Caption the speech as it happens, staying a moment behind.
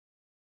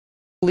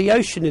The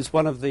ocean is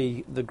one of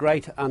the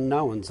great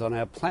unknowns on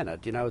our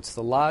planet. You know, it's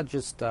the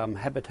largest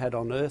habitat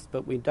on Earth,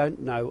 but we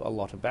don't know a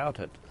lot about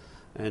it.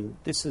 And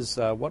this is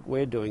what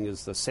we're doing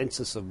is the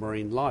Census of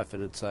Marine Life,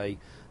 and it's a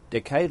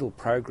decadal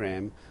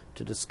program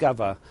to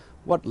discover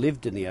what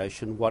lived in the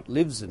ocean, what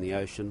lives in the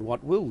ocean,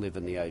 what will live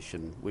in the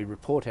ocean. We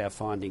report our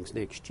findings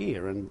next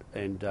year, and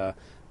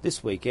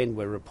this weekend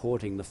we're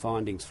reporting the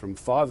findings from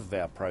 5 of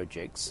our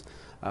projects,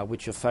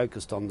 which are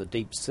focused on the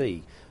deep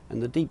sea.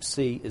 And the deep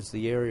sea is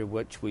the area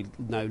which we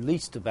know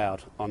least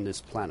about on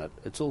this planet.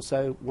 It's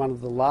also one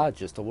of the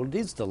largest, or it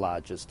is the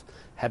largest,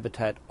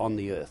 habitat on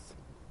the Earth.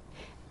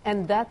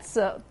 And that's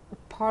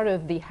part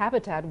of the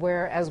habitat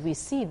where, as we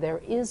see,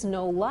 there is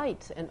no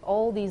light, and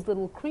all these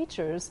little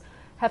creatures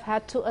have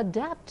had to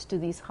adapt to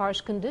these harsh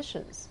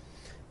conditions.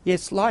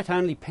 Yes, light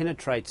only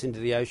penetrates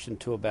into the ocean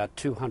to about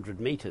 200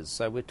 metres,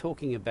 so we're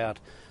talking about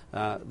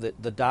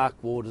the dark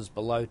waters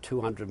below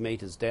 200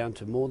 metres down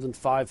to more than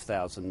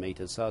 5,000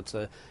 metres. So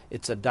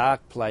it's a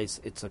dark place,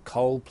 it's a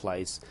cold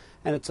place,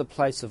 and it's a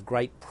place of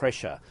great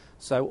pressure.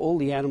 So all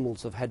the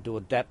animals have had to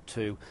adapt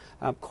to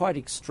quite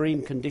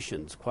extreme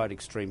conditions, quite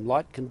extreme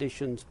light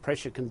conditions,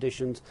 pressure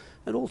conditions,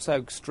 and also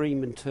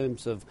extreme in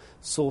terms of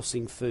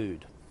sourcing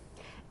food.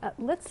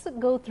 Let's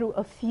go through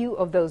a few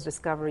of those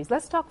discoveries.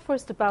 Let's talk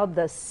first about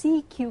the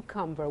sea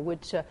cucumber,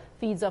 which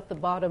feeds off the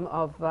bottom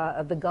of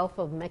the Gulf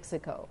of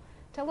Mexico.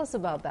 Tell us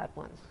about that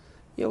one.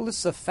 Yeah, well, this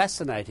is a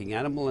fascinating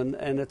animal,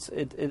 and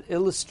it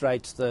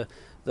illustrates the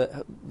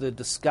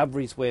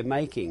discoveries we're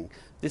making.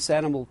 This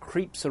animal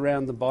creeps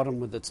around the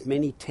bottom with its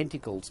many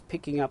tentacles,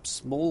 picking up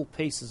small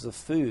pieces of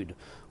food,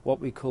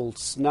 what we call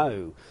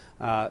snow.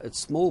 It's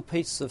small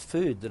pieces of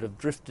food that have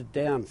drifted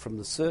down from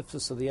the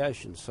surface of the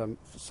ocean,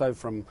 so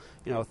from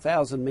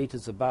 1,000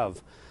 metres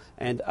above.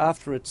 And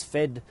after it's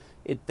fed,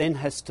 it then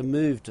has to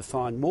move to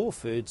find more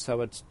food, so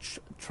it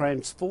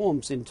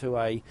transforms into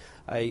a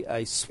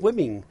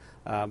swimming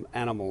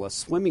animal, a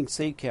swimming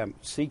sea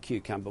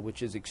cucumber,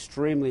 which is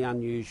extremely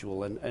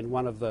unusual and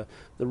one of the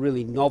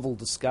really novel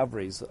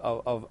discoveries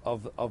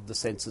of the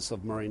Census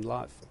of Marine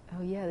Life.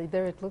 Oh yeah,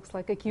 there it looks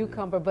like a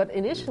cucumber, but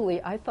initially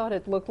I thought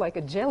it looked like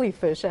a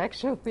jellyfish,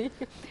 actually.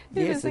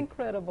 It is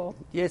incredible.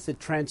 Yes,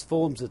 it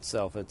transforms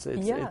itself. It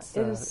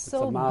is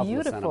so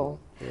beautiful.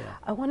 Yeah.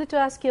 I wanted to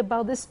ask you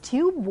about this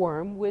tube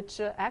worm,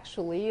 which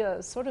actually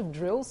sort of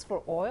drills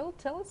for oil.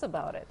 Tell us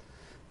about it.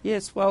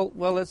 Yes,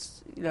 well,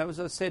 it's, as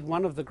I said,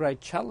 one of the great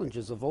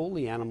challenges of all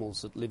the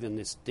animals that live in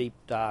this deep,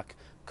 dark,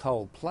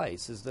 cold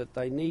place is that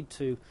they need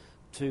to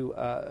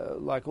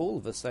like all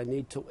of us, they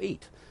need to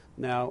eat.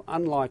 Now,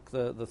 unlike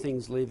the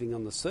things living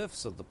on the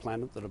surface of the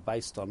planet that are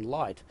based on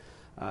light,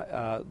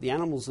 the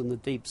animals in the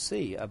deep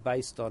sea are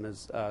based on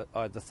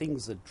either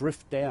things that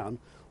drift down,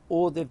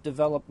 or they've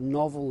developed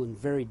novel and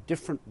very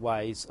different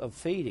ways of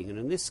feeding. And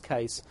in this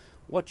case,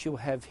 what you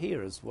have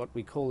here is what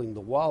we're calling the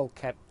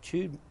wildcat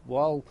tube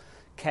worm.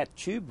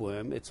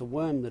 It's a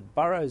worm that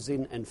burrows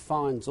in and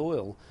finds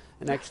oil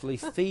and actually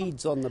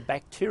feeds on the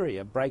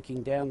bacteria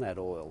breaking down that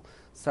oil.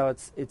 So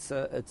it's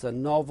a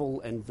novel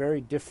and very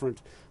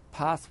different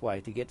pathway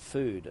to get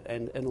food,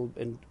 and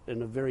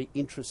a very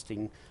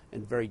interesting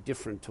and very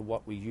different to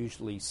what we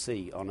usually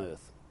see on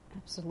Earth.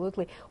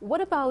 Absolutely. What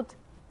about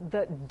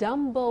the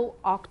Dumbo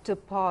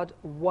octopod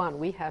one?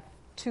 We have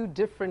 2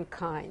 different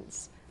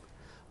kinds.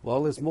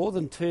 Well, there's more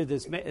than 2.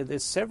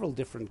 There's several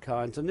different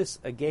kinds, and this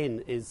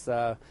again is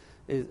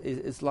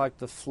like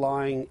the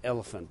flying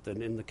elephant,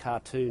 and in the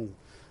cartoon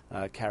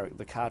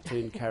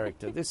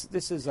character.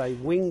 This is a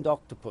winged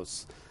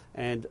octopus.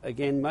 And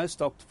again,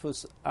 most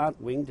octopus aren't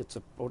winged. It's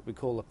what we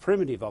call a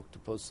primitive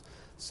octopus.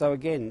 So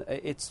again,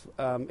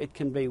 it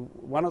can be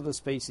one of the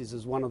species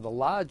is one of the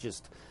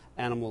largest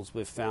animals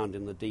we've found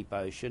in the deep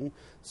ocean.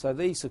 So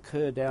these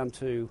occur down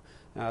to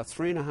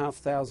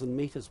 3,500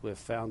 metres. We've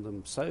found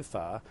them so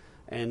far,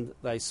 and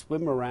they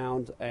swim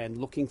around and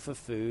looking for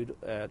food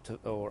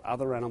or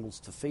other animals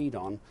to feed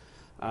on.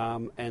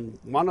 And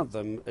one of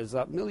them is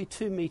nearly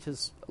 2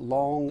 metres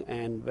long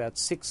and about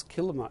 6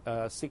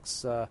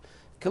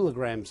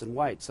 kilograms in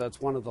weight, so it's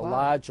one of the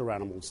larger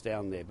animals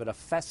down there, but a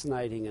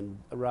fascinating and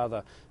a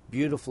rather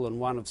beautiful and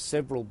one of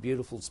several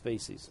beautiful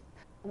species.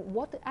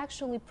 What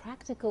actually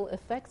practical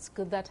effects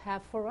could that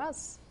have for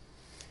us?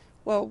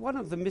 Well, one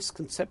of the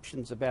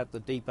misconceptions about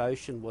the deep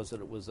ocean was that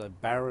it was a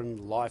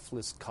barren,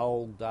 lifeless,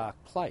 cold, dark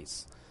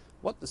place.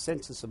 What the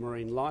Census of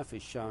Marine Life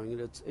is showing,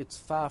 it's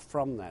far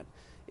from that.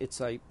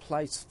 It's a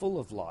place full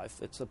of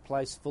life. It's a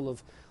place full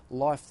of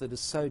life that is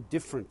so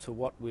different to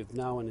what we've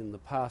known in the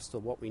past or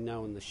what we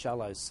know in the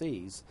shallow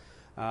seas,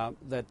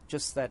 that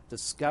just that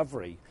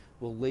discovery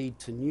will lead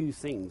to new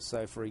things.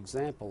 So, for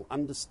example,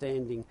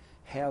 understanding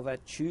how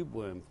that tube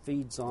worm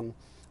feeds on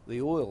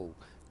the oil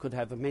could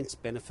have immense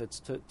benefits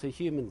to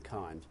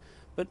humankind.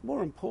 But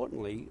more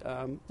importantly,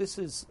 this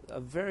is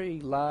a very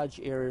large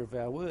area of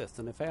our Earth,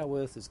 and if our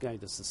Earth is going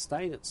to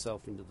sustain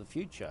itself into the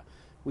future,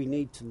 we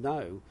need to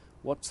know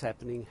what's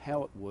happening,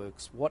 how it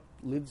works, what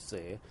lives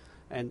there,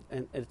 and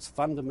it's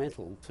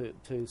fundamental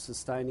to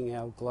sustaining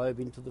our globe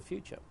into the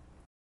future.